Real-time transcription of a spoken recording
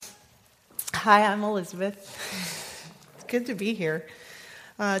Hi, I'm Elizabeth. It's good to be here.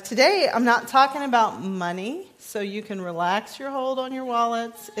 Today, I'm not talking about money, so you can relax your hold on your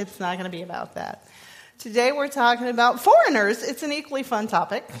wallets. It's not going to be about that. Today, we're talking about foreigners. It's an equally fun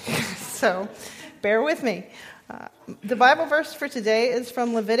topic, so bear with me. The Bible verse for today is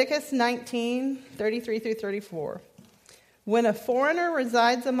from Leviticus 19:33 through 34. When a foreigner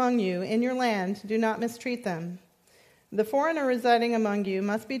resides among you in your land, do not mistreat them. The foreigner residing among you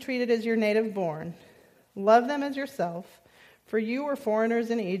must be treated as your native born. Love them as yourself, for you were foreigners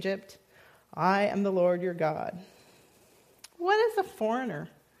in Egypt. I am the Lord your God. What is a foreigner?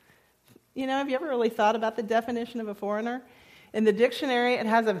 Have you ever really thought about the definition of a foreigner? In the dictionary, it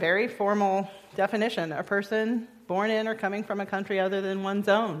has a very formal definition: a person born in or coming from a country other than one's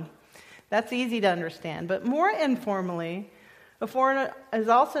own. That's easy to understand, but more informally, a foreigner is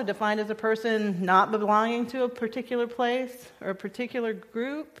also defined as a person not belonging to a particular place or a particular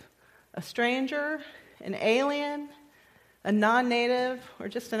group, a stranger, an alien, a non-native, or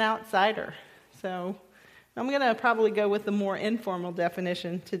just an outsider. So I'm going to probably go with the more informal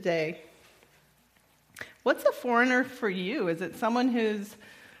definition today. What's a foreigner for you? Is it someone who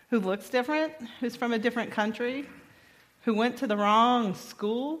looks different, who's from a different country, who went to the wrong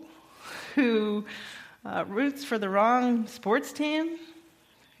school, who roots for the wrong sports team,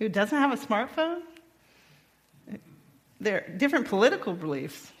 who doesn't have a smartphone? There are different political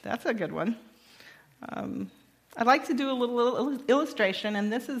beliefs. That's a good one. I'd like to do a little illustration,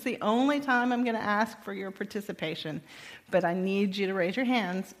 and this is the only time I'm going to ask for your participation, but I need you to raise your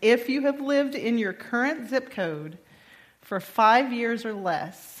hands. If you have lived in your current zip code for 5 years or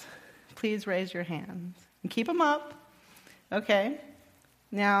less, please raise your hands. And keep them up. Okay.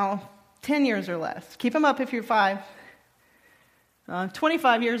 Now, 10 years or less. Keep them up if you're 5.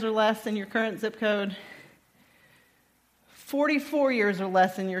 25 years or less in your current zip code. 44 years or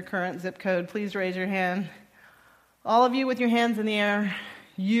less in your current zip code. Please raise your hand. All of you with your hands in the air,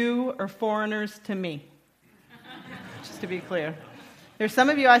 you are foreigners to me. Just to be clear. There's some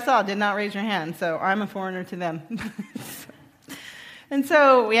of you I saw did not raise your hand, so I'm a foreigner to them. And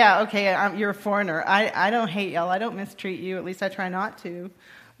so, you're a foreigner. I don't hate y'all. I don't mistreat you. At least I try not to.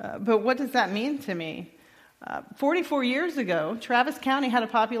 But what does that mean to me? 44 years ago, Travis County had a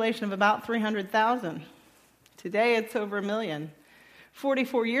population of about 300,000. Today, it's over 1 million.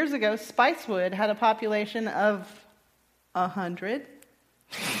 44 years ago, Spicewood had a population of 100,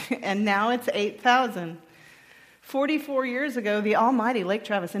 and now it's 8,000. 44 years ago, the almighty Lake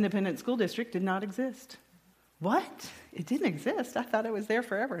Travis Independent School District did not exist. What? It didn't exist? I thought it was there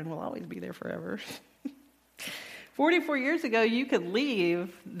forever and will always be there forever. 44 years ago, you could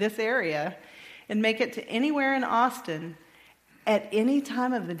leave this area and make it to anywhere in Austin at any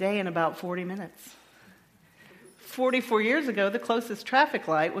time of the day in about 40 minutes. 44 years ago, the closest traffic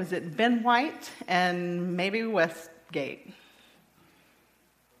light was at Ben White and maybe Westgate.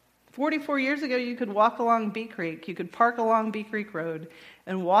 44 years ago, you could walk along Bee Creek. You could park along Bee Creek Road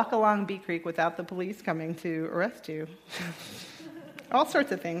and walk along Bee Creek without the police coming to arrest you. All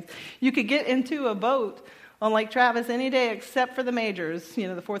sorts of things. You could get into a boat on Lake Travis any day except for the majors, the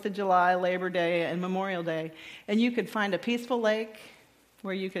 4th of July, Labor Day, and Memorial Day. And you could find a peaceful lake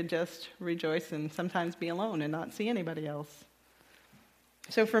where you could just rejoice and sometimes be alone and not see anybody else.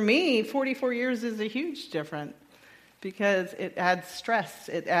 So for me, 44 years is a huge difference because it adds stress.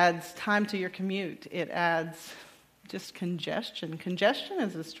 It adds time to your commute. It adds just congestion. Congestion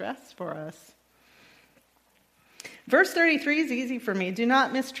is a stress for us. Verse 33 is easy for me. Do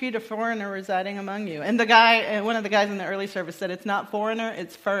not mistreat a foreigner residing among you. And one of the guys in the early service said it's not foreigner,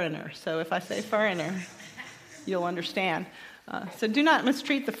 it's furriner. So if I say furriner, you'll understand. So do not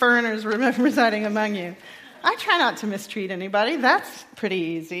mistreat the foreigners residing among you. I try not to mistreat anybody. That's pretty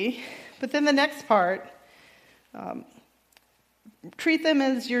easy. But then the next part, treat them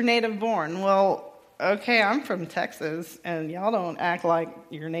as your native born. Well, okay, I'm from Texas, and y'all don't act like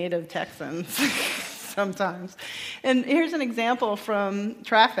your native Texans sometimes. And here's an example from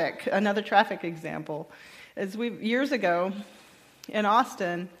traffic, another traffic example. Years ago in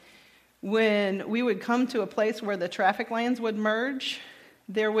Austin, when we would come to a place where the traffic lanes would merge,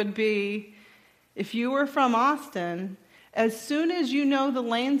 there would be, if you were from Austin, as soon as you know the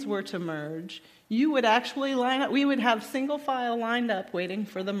lanes were to merge, you would actually line up. We would have single file lined up waiting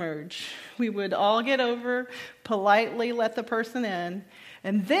for the merge. We would all get over, politely let the person in,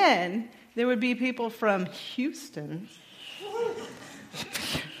 and then there would be people from Houston.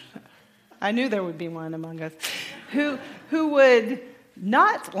 I knew there would be one among us who would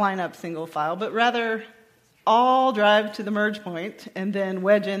not line up single file, but rather all drive to the merge point and then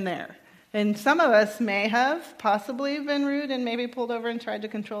wedge in there. And some of us may have possibly been rude and maybe pulled over and tried to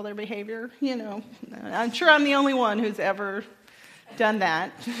control their behavior. I'm sure I'm the only one who's ever done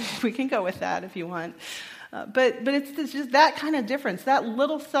that. We can go with that if you want. But it's just that kind of difference, that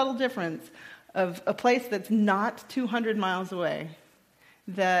little subtle difference of a place that's not 200 miles away,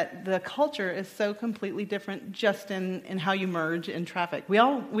 that the culture is so completely different just in how you merge in traffic. We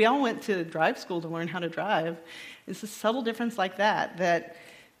all went to drive school to learn how to drive. It's a subtle difference like that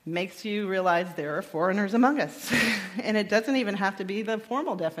makes you realize there are foreigners among us. And it doesn't even have to be the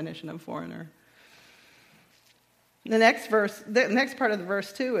formal definition of foreigner. The next part of the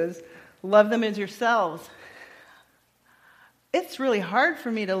verse, too, is love them as yourselves. It's really hard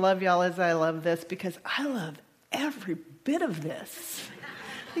for me to love y'all as I love this because I love every bit of this.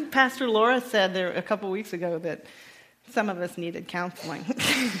 I think Pastor Laura said there a couple weeks ago that some of us needed counseling.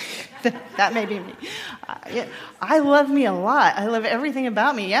 That may be me. I love me a lot. I love everything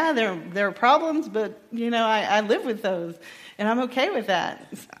about me. Yeah, there are problems, but, I live with those, and I'm okay with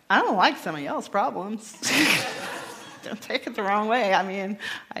that. I don't like some of y'all's problems. Don't take it the wrong way. I mean,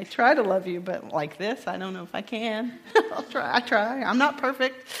 I try to love you, but like this, I don't know if I can. I try. I'm not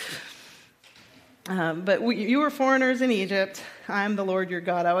perfect. But you were foreigners in Egypt. I am the Lord your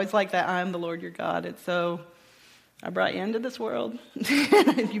God. I always like that. I am the Lord your God. It's so... I brought you into this world.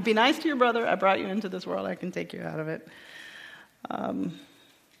 If you be nice to your brother, I brought you into this world. I can take you out of it.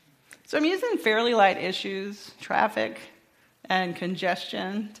 So I'm using fairly light issues, traffic and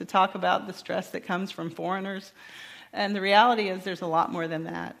congestion, to talk about the stress that comes from foreigners. And the reality is there's a lot more than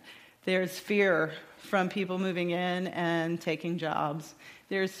that. There's fear from people moving in and taking jobs.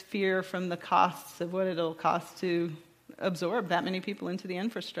 There's fear from the costs of what it'll cost to absorb that many people into the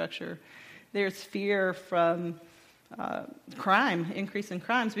infrastructure. There's fear from crime, increase in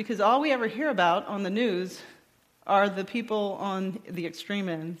crimes, because all we ever hear about on the news are the people on the extreme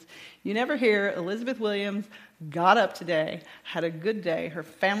ends. You never hear Elizabeth Williams got up today, had a good day, her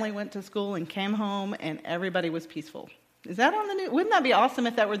family went to school and came home, and everybody was peaceful. Is that on the news? Wouldn't that be awesome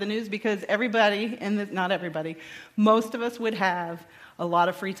if that were the news? Because everybody, not everybody, most of us would have a lot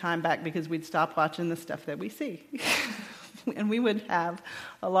of free time back because we'd stop watching the stuff that we see. And we would have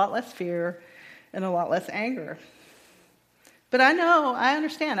a lot less fear and a lot less anger. But I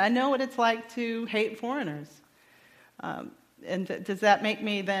understand. I know what it's like to hate foreigners. And does that make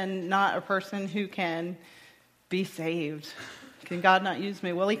me then not a person who can be saved? Can God not use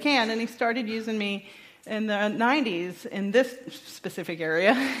me? Well, he can, and he started using me in the 90s in this specific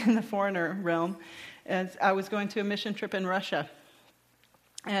area, in the foreigner realm, as I was going to a mission trip in Russia.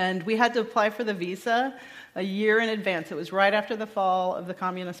 And we had to apply for the visa a year in advance. It was right after the fall of the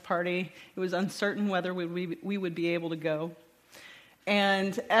Communist Party. It was uncertain whether we would be able to go.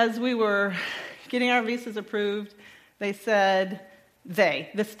 And as we were getting our visas approved, they said,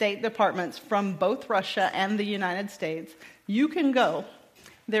 the State Departments from both Russia and the United States, you can go.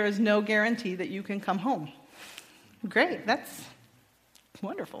 There is no guarantee that you can come home. Great, that's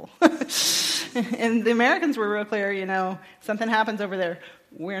wonderful. And the Americans were real clear, something happens over there,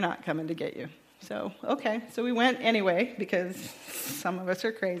 we're not coming to get you. So, okay, so we went anyway because some of us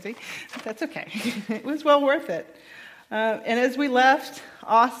are crazy. But that's okay. It was well worth it. And as we left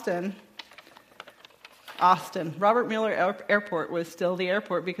Austin, Robert Mueller Airport was still the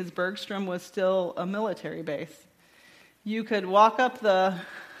airport because Bergstrom was still a military base. You could walk up the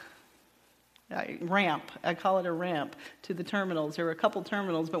ramp, I call it a ramp, to the terminals. There were a couple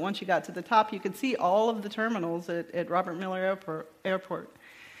terminals, but once you got to the top, you could see all of the terminals at Robert Mueller Airport.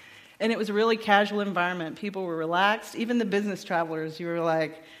 And it was a really casual environment. People were relaxed. Even the business travelers, you were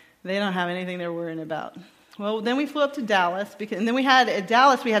like, they don't have anything they're worrying about. Well, then we flew up to Dallas, and then at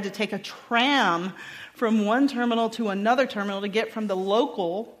Dallas we had to take a tram from one terminal to another terminal to get from the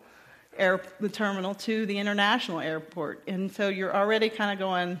local the terminal to the international airport. And so you're already kind of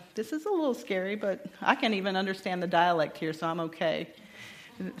going, this is a little scary, but I can't even understand the dialect here, so I'm okay.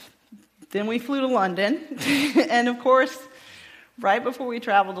 Then we flew to London, and of course, right before we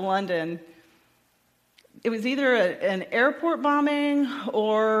traveled to London, it was either an airport bombing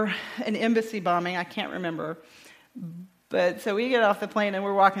or an embassy bombing. I can't remember. But so we get off the plane and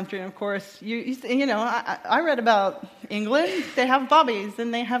we're walking through, and of course, I read about England. They have bobbies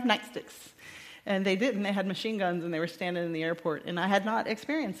and they have nightsticks. And they didn't. They had machine guns and they were standing in the airport. And I had not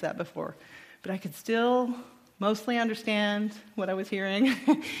experienced that before. But I could still mostly understand what I was hearing,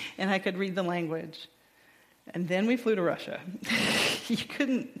 and I could read the language. And then we flew to Russia. You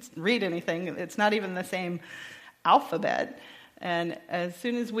couldn't read anything. It's not even the same alphabet. And as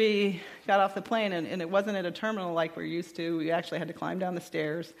soon as we got off the plane, and it wasn't at a terminal like we're used to, we actually had to climb down the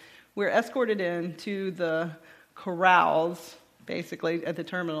stairs. We were escorted in to the corrals, basically, at the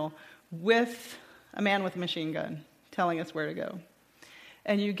terminal, with a man with a machine gun telling us where to go.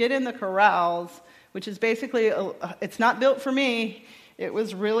 And you get in the corrals, which is basically, it's not built for me. It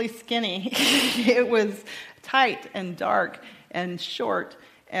was really skinny. It was tight and dark and short,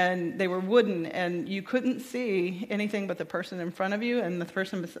 and they were wooden, and you couldn't see anything but the person in front of you, and the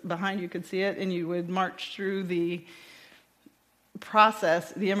person behind you could see it, and you would march through the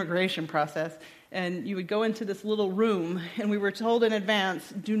process, the immigration process, and you would go into this little room, and we were told in advance,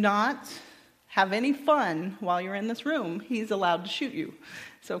 do not have any fun while you're in this room. He's allowed to shoot you.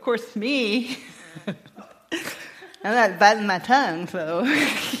 So, of course, me, I'm not biting my tongue, so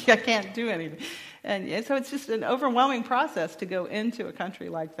I can't do anything. And so it's just an overwhelming process to go into a country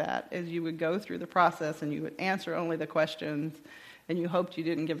like that, as you would go through the process and you would answer only the questions, and you hoped you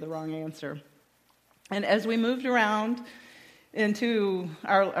didn't give the wrong answer. And as we moved around into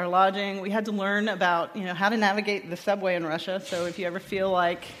our lodging, we had to learn about, how to navigate the subway in Russia. So if you ever feel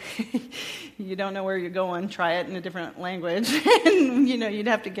like you don't know where you're going, try it in a different language. And, you'd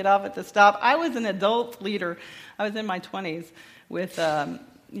have to get off at the stop. I was an adult leader. I was in my 20s with,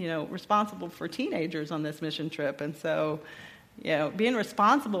 responsible for teenagers on this mission trip. And so, being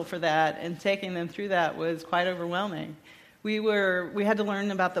responsible for that and taking them through that was quite overwhelming. We had to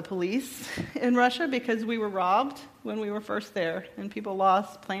learn about the police in Russia because we were robbed when we were first there, and people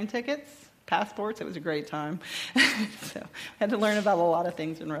lost plane tickets, passports. It was a great time. So we had to learn about a lot of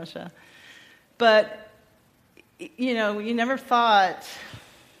things in Russia. But, you never thought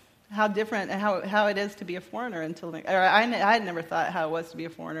how different, how it is to be a foreigner until then. Or I had never thought how it was to be a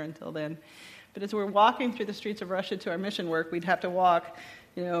foreigner until then. But as we're walking through the streets of Russia to our mission work, we'd have to walk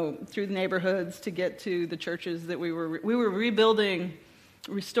through the neighborhoods to get to the churches that we were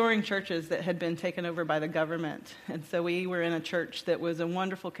restoring churches that had been taken over by the government. And so we were in a church that was a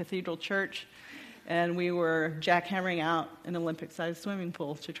wonderful cathedral church, and we were jackhammering out an Olympic-sized swimming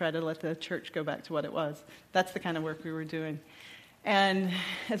pool to try to let the church go back to what it was. That's the kind of work we were doing. And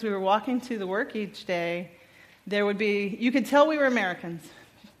as we were walking to the work each day, you could tell we were Americans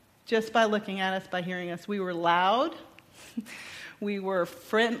just by looking at us, by hearing us. We were loud. We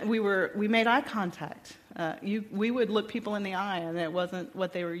made eye contact. We would look people in the eye, and it wasn't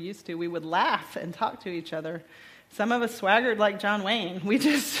what they were used to. We would laugh and talk to each other. Some of us swaggered like John Wayne.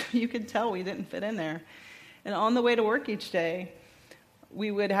 You could tell we didn't fit in there. And on the way to work each day, we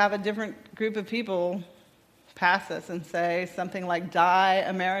would have a different group of people pass us and say something like, "Die,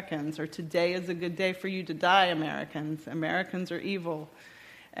 Americans," or "Today is a good day for you to die, Americans. Americans are evil."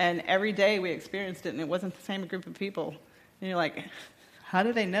 And every day we experienced it, and it wasn't the same group of people. And you're like, how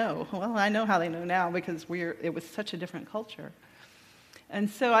do they know? Well, I know how they know now because it was such a different culture. And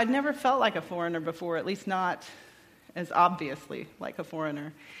so I'd never felt like a foreigner before, at least not as obviously like a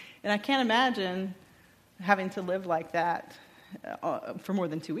foreigner. And I can't imagine having to live like that for more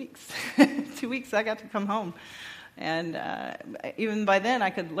than 2 weeks. 2 weeks I got to come home. And even by then I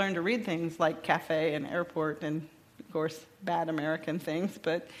could learn to read things like cafe and airport and, of course, bad American things,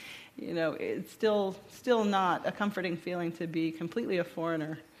 but it's still not a comforting feeling to be completely a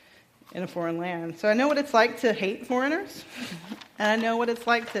foreigner in a foreign land. So I know what it's like to hate foreigners, and I know what it's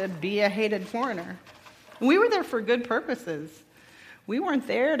like to be a hated foreigner. And we were there for good purposes. We weren't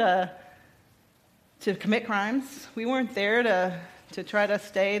there to commit crimes. We weren't there to try to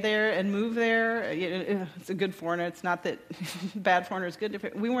stay there and move there. It's a good foreigner. It's not that bad foreigner is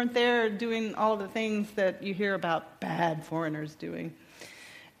good. We weren't there doing all of the things that you hear about bad foreigners doing.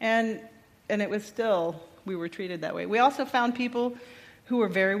 And it was still, we were treated that way. We also found people who were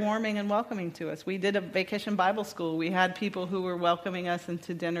very warming and welcoming to us. We did a vacation Bible school. We had people who were welcoming us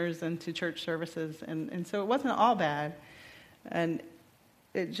into dinners and to church services. And so it wasn't all bad. And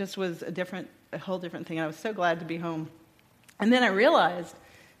it just was a whole different thing. I was so glad to be home. And then I realized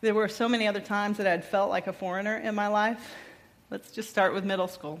there were so many other times that I'd felt like a foreigner in my life. Let's just start with middle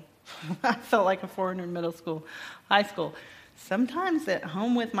school. I felt like a foreigner in middle school, high school. Sometimes at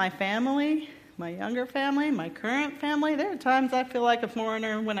home with my family, my younger family, my current family, there are times I feel like a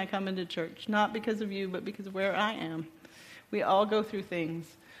foreigner when I come into church. Not because of you, but because of where I am. We all go through things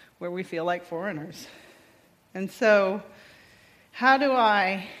where we feel like foreigners. And so, how do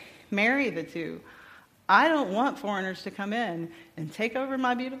I marry the two? I don't want foreigners to come in and take over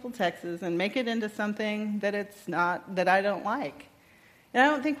my beautiful Texas and make it into something that it's not, that I don't like. And I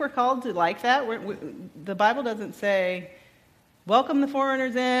don't think we're called to like that. The Bible doesn't say, welcome the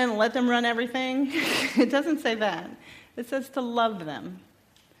foreigners in, let them run everything. It doesn't say that. It says to love them.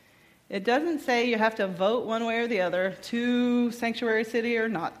 It doesn't say you have to vote one way or the other to sanctuary city or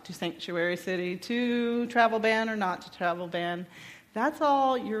not to sanctuary city, to travel ban or not to travel ban. That's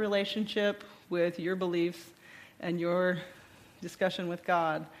all your relationship with your beliefs and your discussion with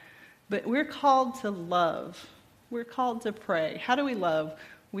God. But we're called to love. We're called to pray. How do we love?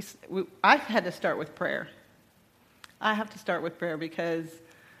 I had to start with prayer. I have to start with prayer because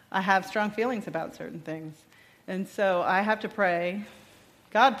I have strong feelings about certain things. And so I have to pray,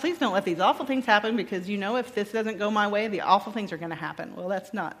 God, please don't let these awful things happen, because you know if this doesn't go my way, the awful things are going to happen. Well,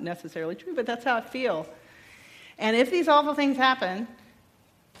 that's not necessarily true, but that's how I feel. And if these awful things happen,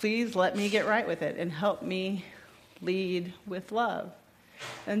 please let me get right with it and help me lead with love.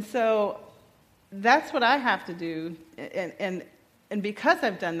 And so that's what I have to do. And because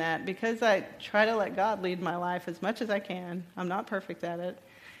I've done that, because I try to let God lead my life as much as I can, I'm not perfect at it.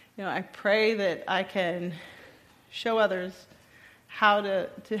 I pray that I can show others how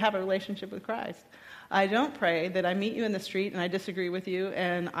to have a relationship with Christ. I don't pray that I meet you in the street and I disagree with you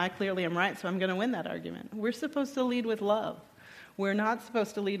and I clearly am right, so I'm going to win that argument. We're supposed to lead with love. We're not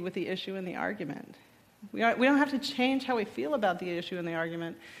supposed to lead with the issue and the argument. We don't have to change how we feel about the issue and the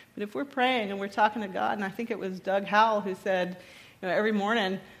argument. But if we're praying and we're talking to God, and I think it was Doug Howell who said, every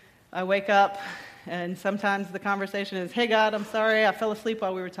morning I wake up and sometimes the conversation is, hey God, I'm sorry, I fell asleep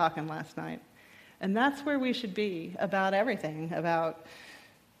while we were talking last night. And that's where we should be about everything.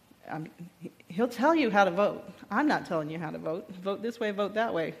 He'll tell you how to vote. I'm not telling you how to vote. Vote this way, vote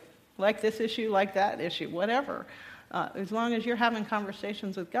that way. Like this issue, like that issue, whatever. As long as you're having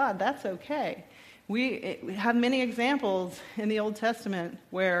conversations with God, that's okay. We have many examples in the Old Testament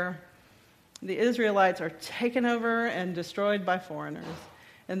where the Israelites are taken over and destroyed by foreigners.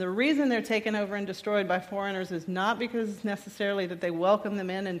 And the reason they're taken over and destroyed by foreigners is not because necessarily that they welcomed them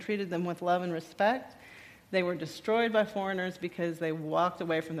in and treated them with love and respect. They were destroyed by foreigners because they walked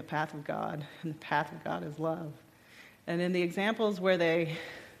away from the path of God, and the path of God is love. And in the examples where they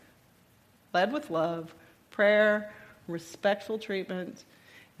led with love, prayer, respectful treatment,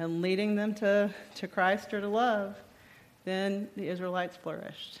 and leading them to Christ or to love, then the Israelites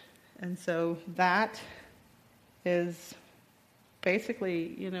flourished. And so that is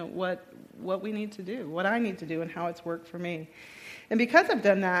basically, what we need to do, what I need to do, and how it's worked for me. And because I've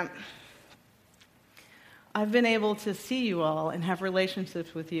done that, I've been able to see you all and have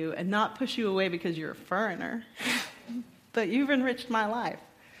relationships with you and not push you away because you're a foreigner, but you've enriched my life.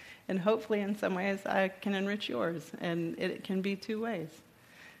 And hopefully in some ways I can enrich yours, and it can be two ways.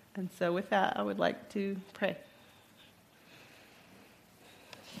 And so with that, I would like to pray.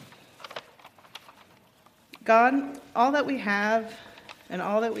 God, all that we have and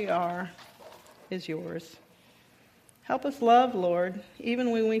all that we are is yours. Help us love, Lord,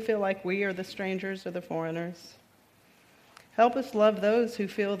 even when we feel like we are the strangers or the foreigners. Help us love those who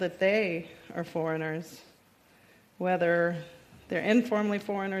feel that they are foreigners, whether they're informally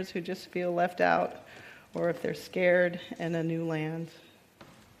foreigners who just feel left out, or if they're scared in a new land.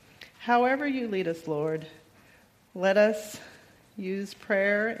 However you lead us, Lord, let us use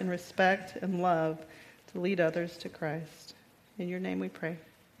prayer and respect and love to lead others to Christ. In your name we pray.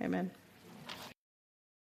 Amen.